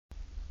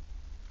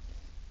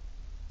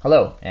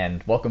Hello,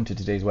 and welcome to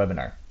today's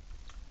webinar.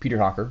 Peter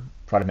Hawker,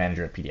 Product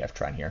Manager at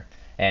PDFTron here.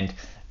 And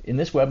in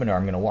this webinar,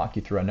 I'm going to walk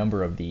you through a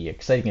number of the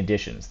exciting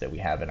additions that we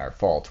have in our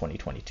fall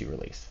 2022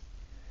 release.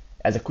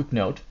 As a quick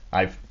note,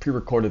 I've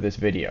pre-recorded this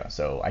video,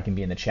 so I can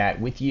be in the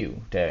chat with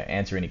you to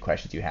answer any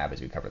questions you have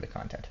as we cover the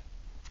content.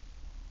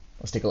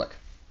 Let's take a look.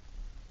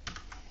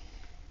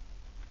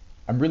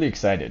 I'm really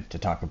excited to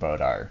talk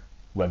about our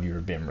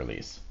WebViewer BIM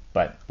release,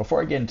 but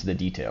before I get into the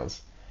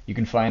details, you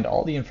can find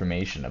all the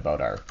information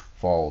about our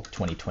fall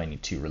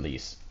 2022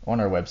 release on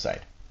our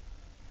website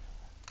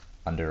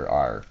under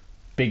our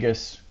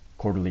biggest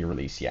quarterly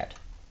release yet.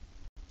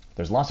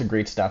 There's lots of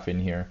great stuff in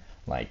here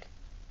like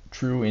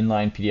true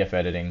inline PDF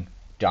editing,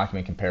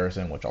 document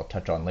comparison, which I'll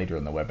touch on later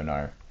in the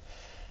webinar,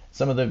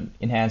 some of the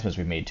enhancements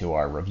we've made to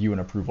our review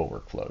and approval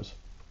workflows,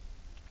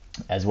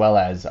 as well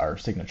as our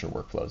signature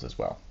workflows as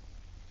well.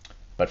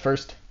 But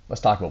first,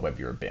 let's talk about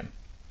WebViewer BIM.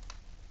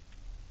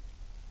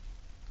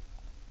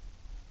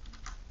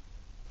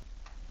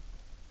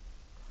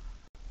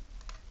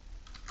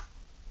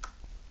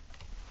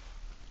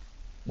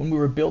 When we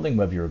were building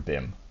WebViewer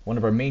BIM, one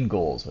of our main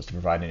goals was to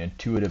provide an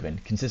intuitive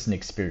and consistent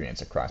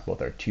experience across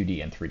both our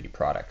 2D and 3D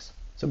products,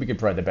 so we could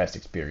provide the best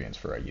experience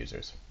for our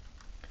users.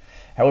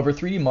 However,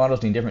 3D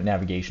models need different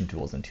navigation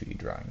tools than 2D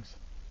drawings.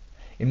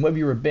 In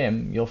WebViewer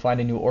BIM, you'll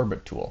find a new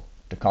orbit tool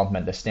to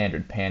complement the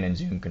standard pan and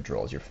zoom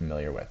controls you're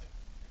familiar with.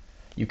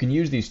 You can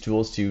use these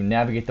tools to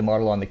navigate the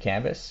model on the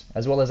canvas,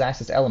 as well as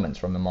access elements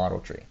from the model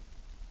tree.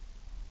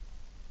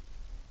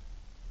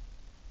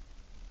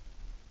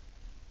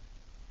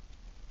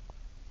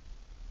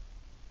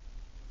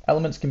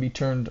 Elements can be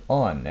turned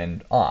on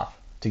and off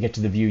to get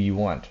to the view you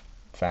want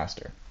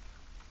faster.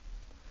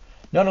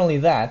 Not only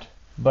that,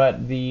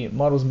 but the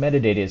model's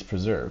metadata is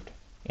preserved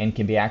and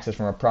can be accessed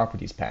from a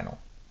properties panel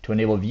to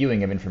enable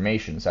viewing of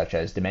information such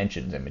as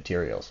dimensions and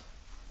materials.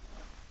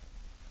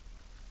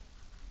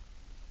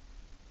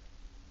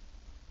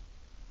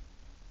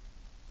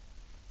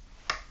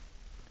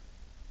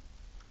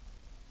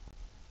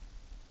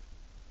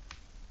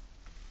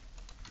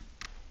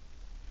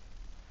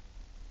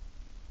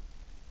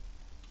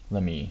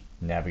 Let me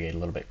navigate a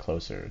little bit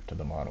closer to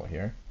the model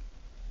here.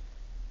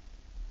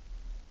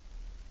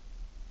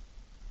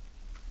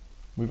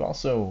 We've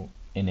also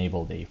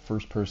enabled a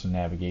first-person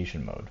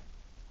navigation mode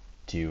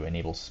to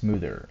enable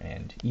smoother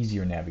and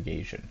easier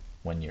navigation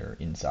when you're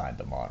inside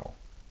the model.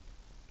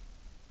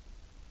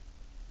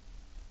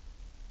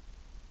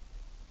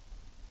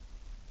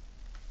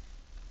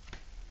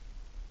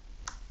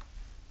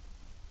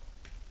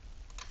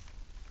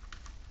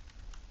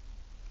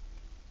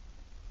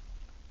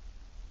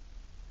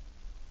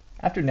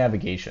 After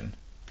navigation,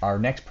 our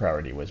next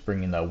priority was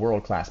bringing the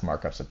world-class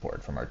markup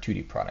support from our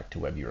 2D product to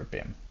WebViewer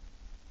BIM.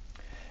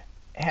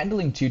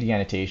 Handling 2D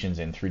annotations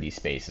in 3D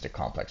space is a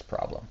complex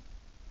problem.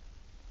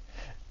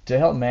 To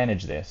help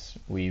manage this,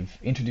 we've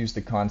introduced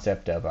the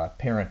concept of a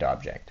parent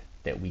object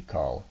that we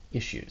call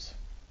issues.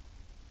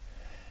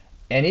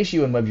 An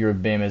issue in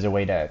WebViewer BIM is a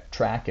way to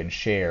track and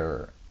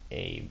share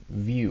a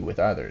view with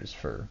others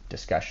for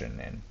discussion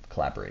and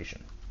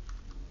collaboration.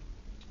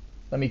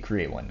 Let me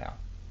create one now.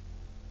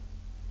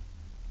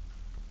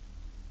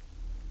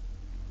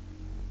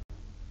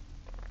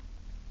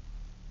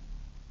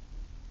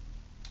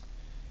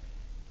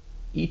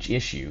 Each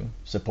issue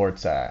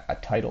supports a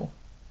title,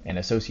 an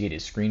associated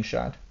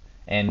screenshot,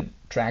 and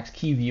tracks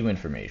key view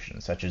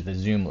information such as the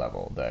zoom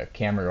level, the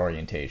camera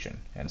orientation,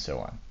 and so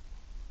on.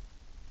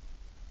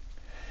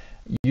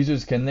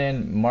 Users can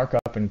then mark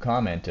up and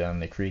comment on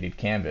the created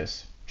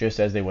canvas just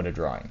as they would a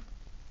drawing,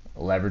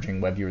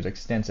 leveraging WebViewer's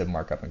extensive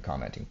markup and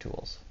commenting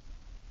tools.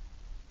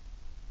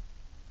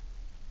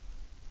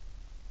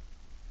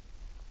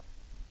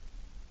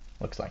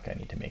 Looks like I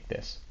need to make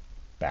this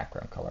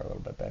background color a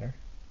little bit better.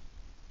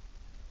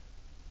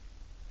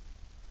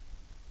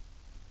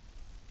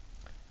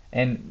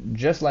 And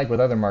just like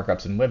with other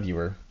markups in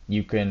WebViewer,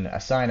 you can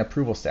assign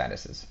approval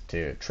statuses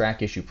to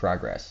track issue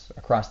progress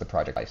across the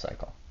project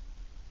lifecycle.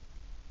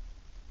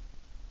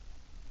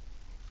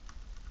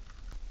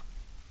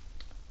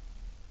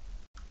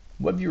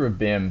 WebViewer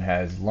BIM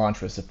has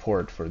launched with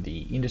support for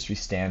the industry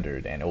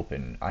standard and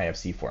open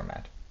IFC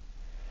format.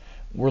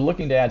 We're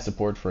looking to add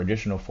support for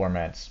additional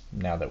formats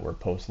now that we're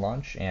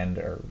post-launch and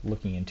are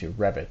looking into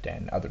Revit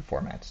and other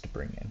formats to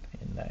bring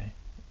in the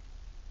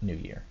new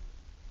year.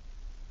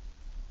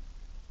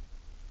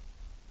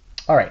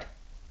 All right,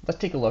 let's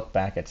take a look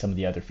back at some of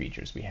the other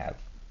features we have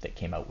that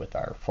came out with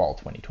our fall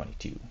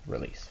 2022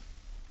 release.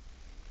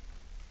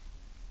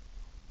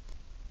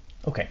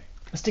 Okay,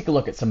 let's take a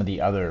look at some of the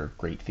other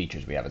great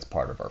features we have as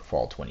part of our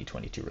fall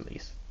 2022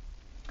 release.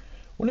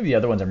 One of the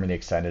other ones I'm really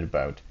excited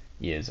about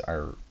is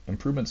our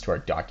improvements to our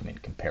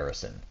document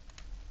comparison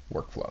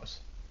workflows.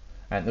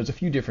 And there's a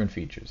few different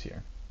features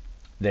here.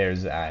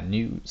 There's a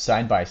new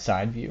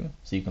side-by-side view,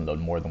 so you can load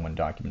more than one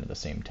document at the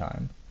same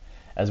time,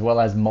 as well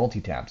as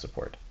multi-tab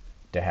support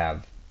to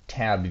have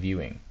tab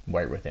viewing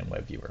right within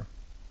WebViewer.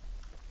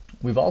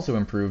 We've also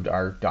improved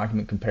our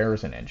document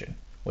comparison engine,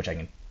 which I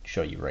can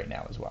show you right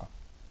now as well.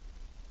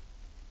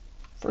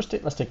 First,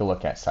 let's take a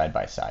look at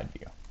side-by-side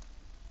view.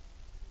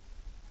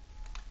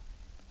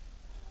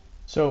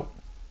 So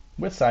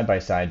with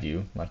side-by-side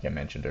view, like I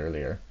mentioned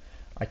earlier,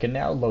 I can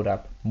now load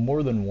up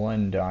more than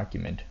one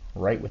document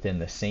right within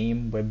the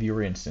same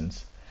WebViewer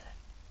instance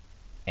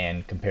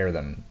and compare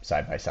them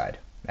side by side,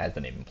 as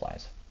the name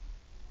implies.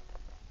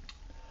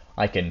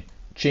 I can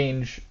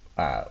change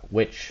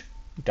which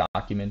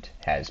document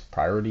has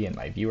priority in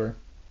my viewer,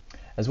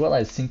 as well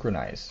as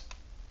synchronize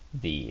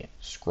the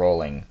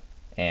scrolling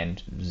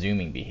and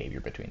zooming behavior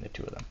between the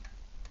two of them.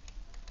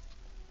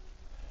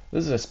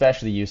 This is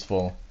especially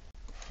useful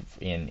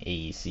in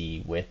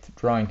AEC with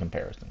drawing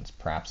comparisons.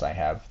 Perhaps I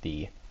have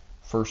the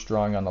first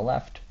drawing on the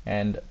left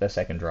and the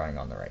second drawing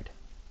on the right.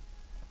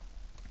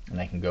 And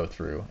I can go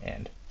through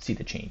and see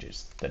the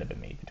changes that have been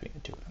made between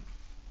the two of them.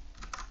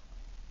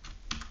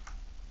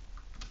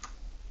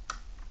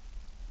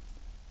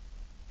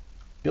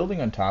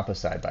 Building on top of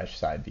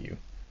side-by-side view,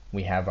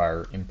 we have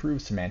our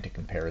improved semantic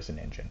comparison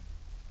engine.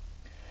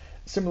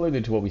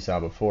 Similarly to what we saw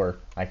before,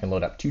 I can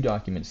load up two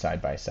documents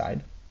side by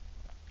side,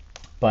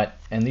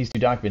 and these two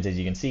documents, as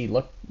you can see,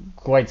 look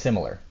quite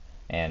similar,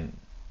 and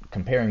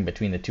comparing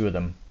between the two of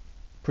them,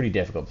 pretty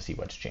difficult to see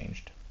what's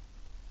changed.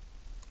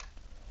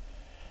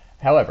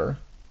 However,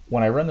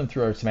 when I run them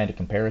through our semantic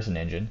comparison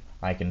engine,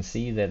 I can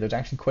see that there's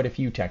actually quite a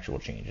few textual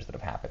changes that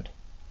have happened.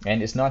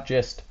 And it's not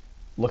just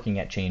looking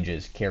at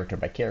changes character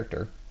by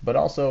character, but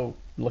also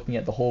looking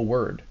at the whole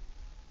word.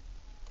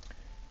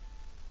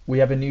 We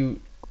have a new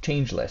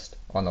change list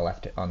on the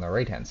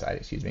right-hand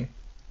side,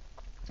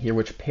 here,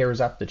 which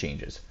pairs up the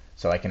changes,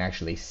 so I can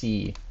actually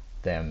see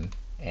them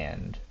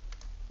and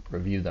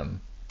review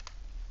them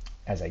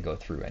as I go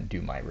through and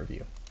do my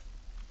review.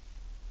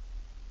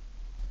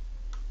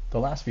 The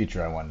last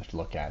feature I wanted to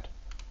look at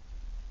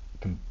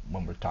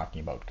when we're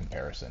talking about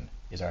comparison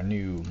is our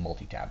new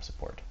multi-tab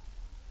support.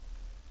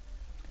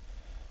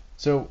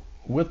 So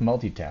with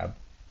multi-tab,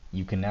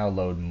 you can now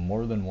load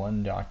more than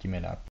one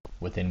document up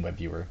within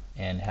WebViewer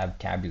and have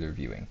tabular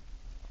viewing.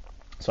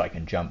 So I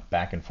can jump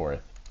back and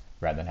forth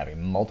rather than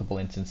having multiple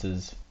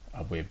instances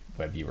of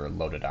WebViewer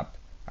loaded up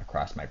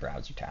across my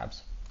browser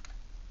tabs.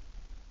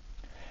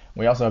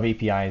 We also have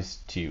APIs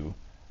to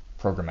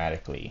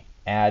programmatically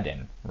add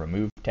and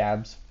remove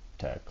tabs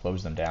to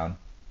close them down,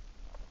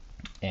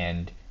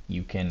 and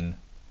you can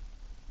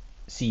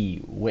see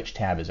which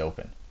tab is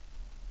open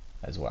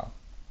as well.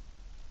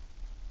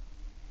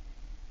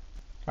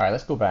 All right,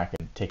 let's go back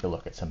and take a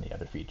look at some of the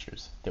other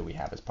features that we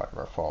have as part of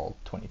our fall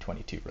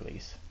 2022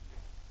 release.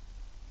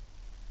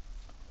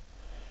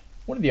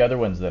 One of the other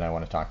ones that I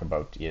want to talk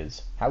about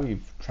is how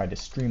we've tried to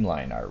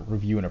streamline our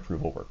review and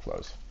approval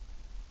workflows.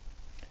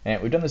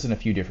 And we've done this in a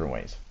few different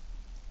ways.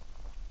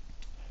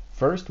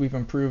 First, we've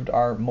improved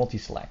our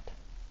multi-select,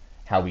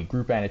 how we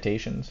group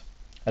annotations,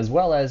 as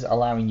well as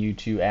allowing you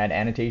to add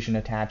annotation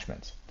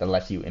attachments that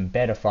lets you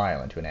embed a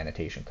file into an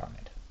annotation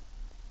comment.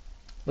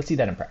 Let's see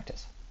that in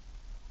practice.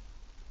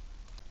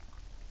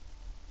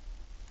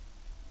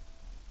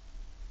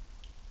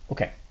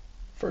 Okay,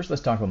 first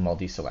let's talk about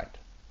multi-select.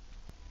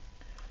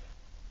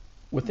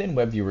 Within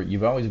WebViewer,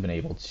 you've always been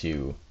able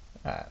to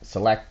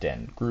select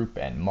and group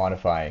and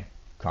modify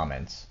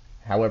comments.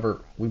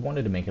 However, we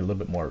wanted to make it a little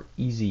bit more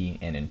easy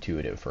and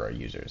intuitive for our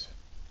users.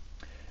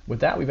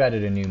 With that, we've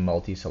added a new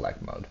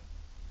multi-select mode,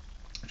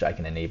 which I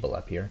can enable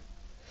up here.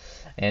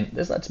 And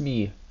this lets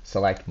me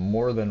select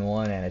more than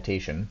one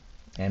annotation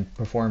and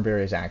perform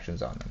various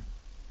actions on them.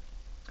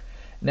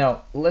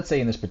 Now, let's say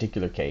in this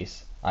particular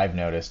case, I've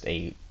noticed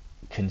a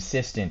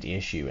consistent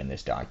issue in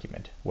this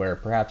document where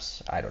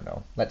perhaps, I don't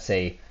know, let's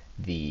say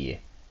the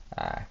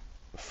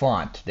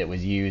font that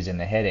was used in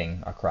the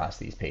heading across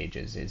these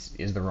pages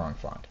is the wrong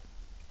font.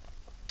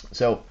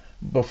 So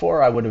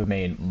before I would have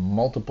made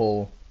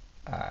multiple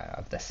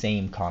of the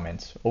same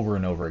comments over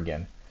and over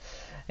again.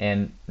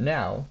 And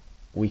now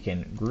we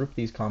can group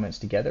these comments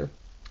together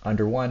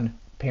under one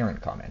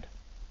parent comment.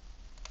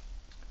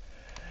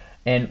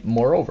 And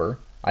moreover,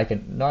 I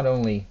can not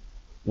only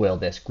will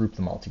this group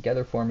them all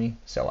together for me,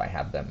 so I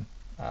have them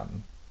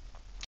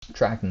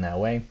tracked in that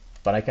way,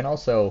 but I can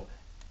also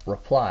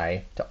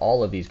reply to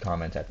all of these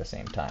comments at the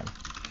same time.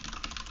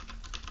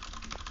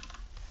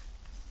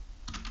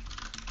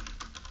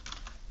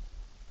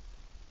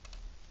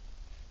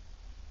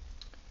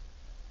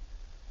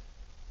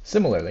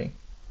 Similarly,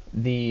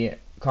 the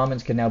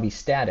comments can now be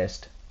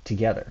statused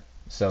together,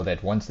 so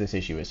that once this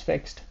issue is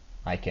fixed,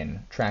 I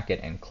can track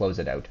it and close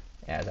it out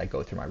as I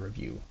go through my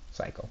review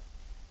cycle.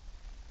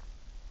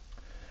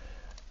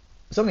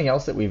 Something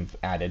else that we've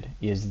added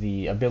is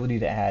the ability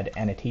to add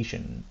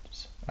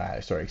annotations,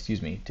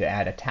 to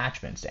add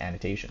attachments to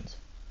annotations.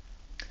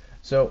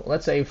 So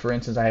let's say, for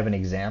instance, I have an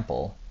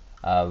example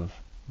of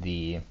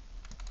the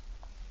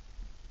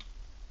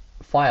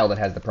file that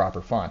has the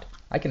proper font.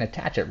 I can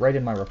attach it right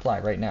in my reply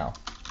right now.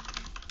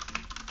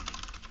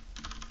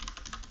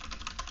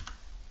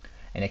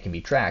 And it can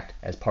be tracked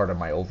as part of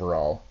my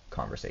overall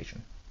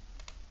conversation.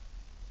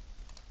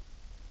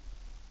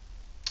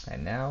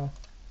 And now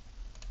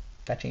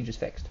that change is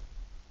fixed.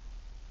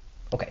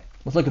 Okay,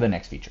 let's look at the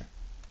next feature.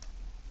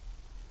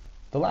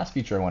 The last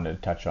feature I wanted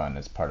to touch on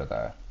as part of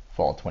the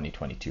fall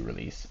 2022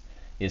 release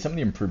is some of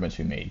the improvements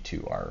we made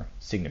to our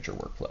signature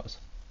workflows.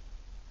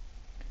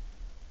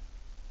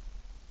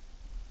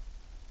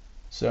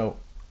 So,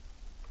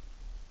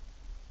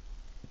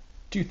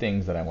 two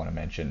things that I want to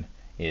mention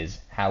is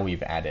how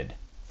we've added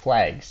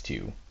flags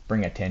to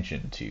bring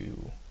attention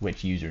to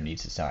which user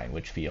needs to sign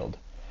which field,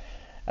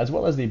 as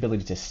well as the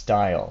ability to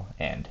style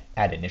and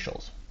add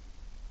initials.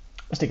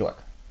 Let's take a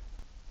look.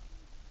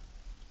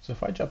 So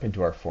if I jump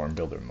into our form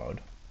builder mode,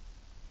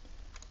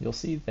 you'll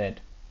see that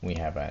we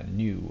have a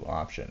new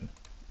option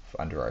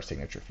under our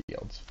signature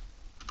fields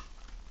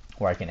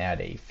where I can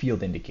add a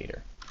field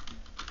indicator.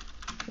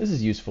 This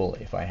is useful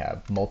if I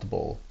have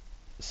multiple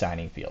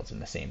signing fields in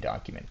the same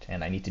document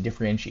and I need to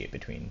differentiate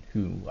between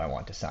who I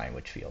want to sign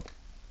which field.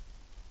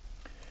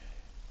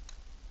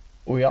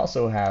 We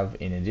also have,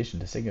 in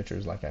addition to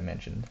signatures like I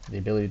mentioned, the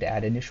ability to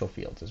add initial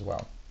fields as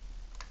well.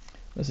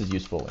 This is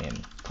useful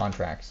in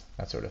contracts,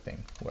 that sort of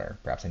thing, where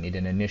perhaps I need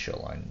an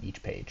initial on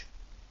each page.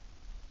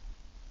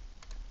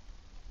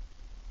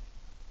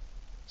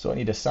 So I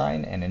need to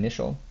sign an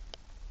initial,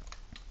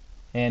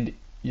 and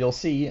you'll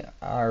see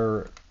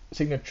our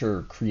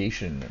signature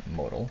creation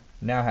modal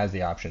now has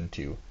the option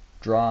to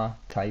draw,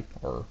 type,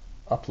 or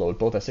upload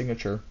both a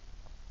signature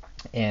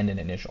and an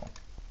initial.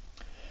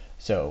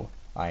 So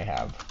I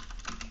have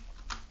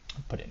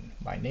put in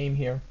my name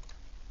here.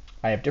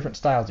 I have different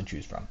styles to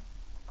choose from.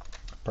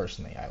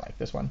 Personally, I like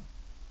this one.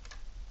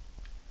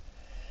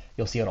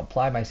 You'll see it'll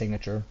apply my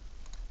signature,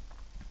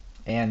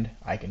 and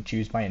I can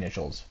choose my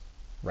initials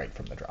right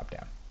from the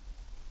drop-down.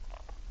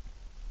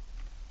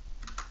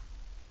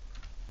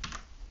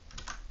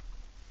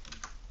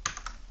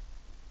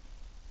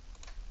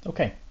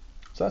 Okay,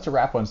 so that's a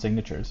wrap on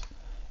signatures,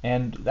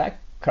 and that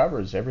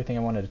covers everything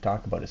I wanted to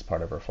talk about as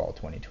part of our fall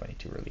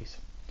 2022 release.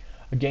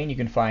 Again, you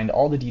can find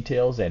all the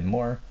details and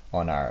more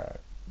on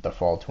the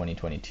fall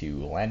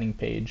 2022 landing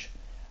page.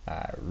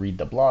 Read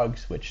the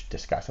blogs, which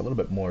discuss a little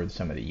bit more of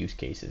some of the use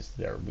cases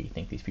where we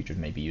think these features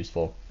may be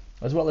useful,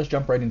 as well as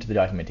jump right into the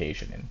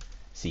documentation and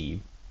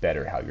see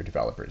better how your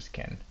developers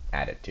can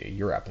add it to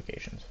your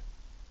applications.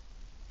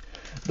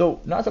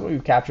 Though not something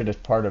we've captured as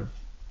part of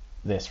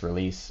this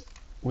release,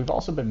 we've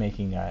also been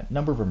making a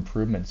number of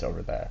improvements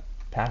over the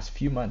past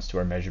few months to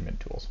our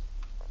measurement tools.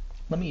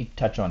 Let me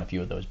touch on a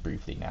few of those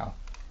briefly now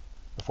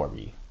before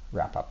we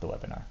wrap up the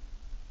webinar.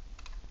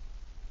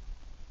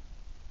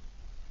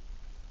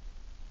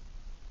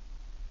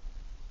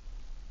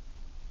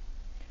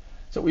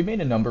 So we've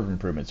made a number of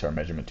improvements to our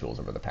measurement tools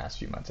over the past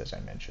few months, as I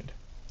mentioned.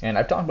 And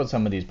I've talked about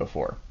some of these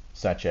before,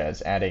 such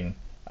as adding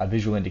a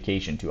visual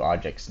indication to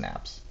object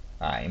snaps,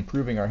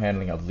 improving our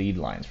handling of lead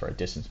lines for our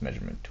distance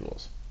measurement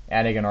tools,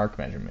 adding an arc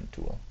measurement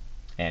tool,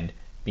 and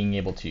being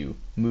able to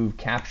move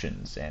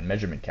captions and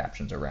measurement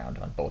captions around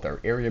on both our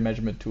area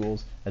measurement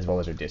tools as well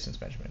as our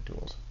distance measurement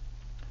tools.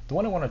 The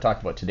one I want to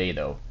talk about today,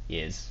 though,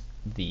 is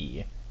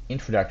the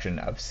introduction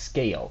of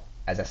scale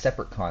as a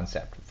separate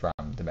concept from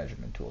the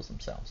measurement tools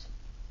themselves.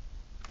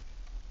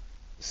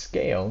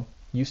 Scale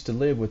used to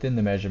live within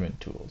the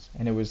measurement tools,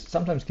 and it was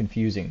sometimes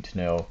confusing to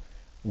know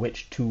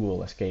which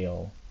tool a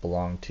scale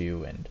belonged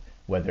to and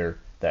whether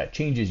the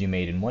changes you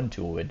made in one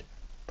tool would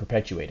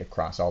perpetuate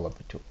across all of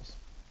the tools.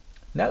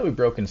 Now that we've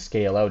broken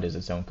scale out as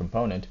its own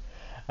component,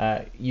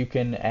 you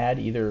can add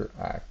either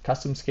a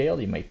custom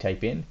scale you might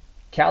type in,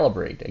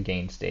 calibrate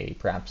against a,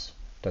 perhaps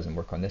doesn't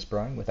work on this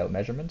drawing without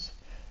measurements,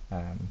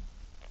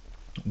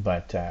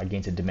 but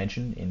against a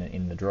dimension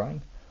in the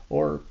drawing,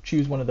 or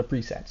choose one of the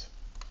presets.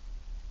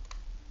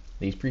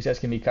 These presets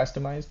can be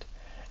customized,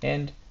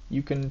 and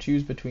you can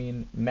choose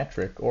between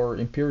metric or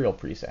imperial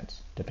presets,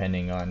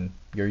 depending on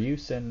your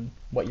use and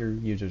what your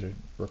users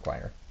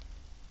require.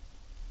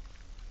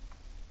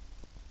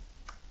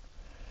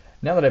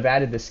 Now that I've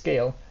added this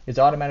scale, it's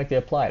automatically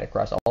applied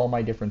across all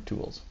my different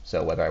tools.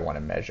 So whether I want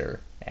to measure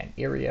an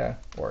area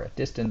or a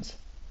distance,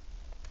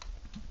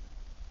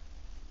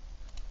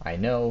 I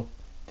know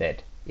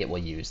that it will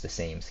use the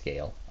same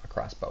scale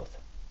across both.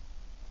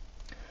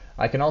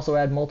 I can also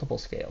add multiple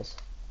scales.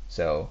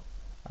 So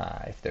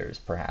if there's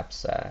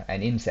perhaps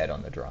an inset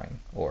on the drawing,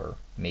 or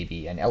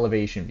maybe an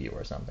elevation view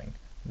or something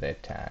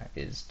that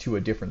is to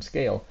a different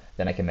scale,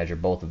 then I can measure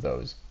both of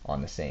those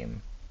on the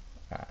same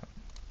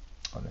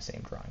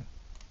drawing.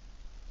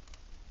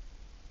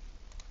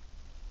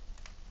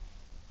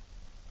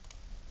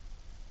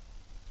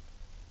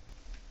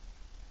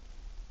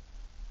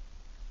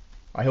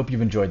 I hope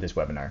you've enjoyed this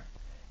webinar,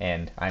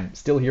 and I'm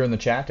still here in the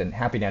chat and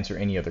happy to answer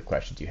any other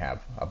questions you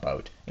have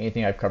about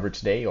anything I've covered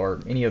today or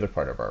any other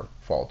part of our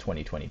fall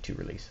 2022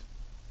 release.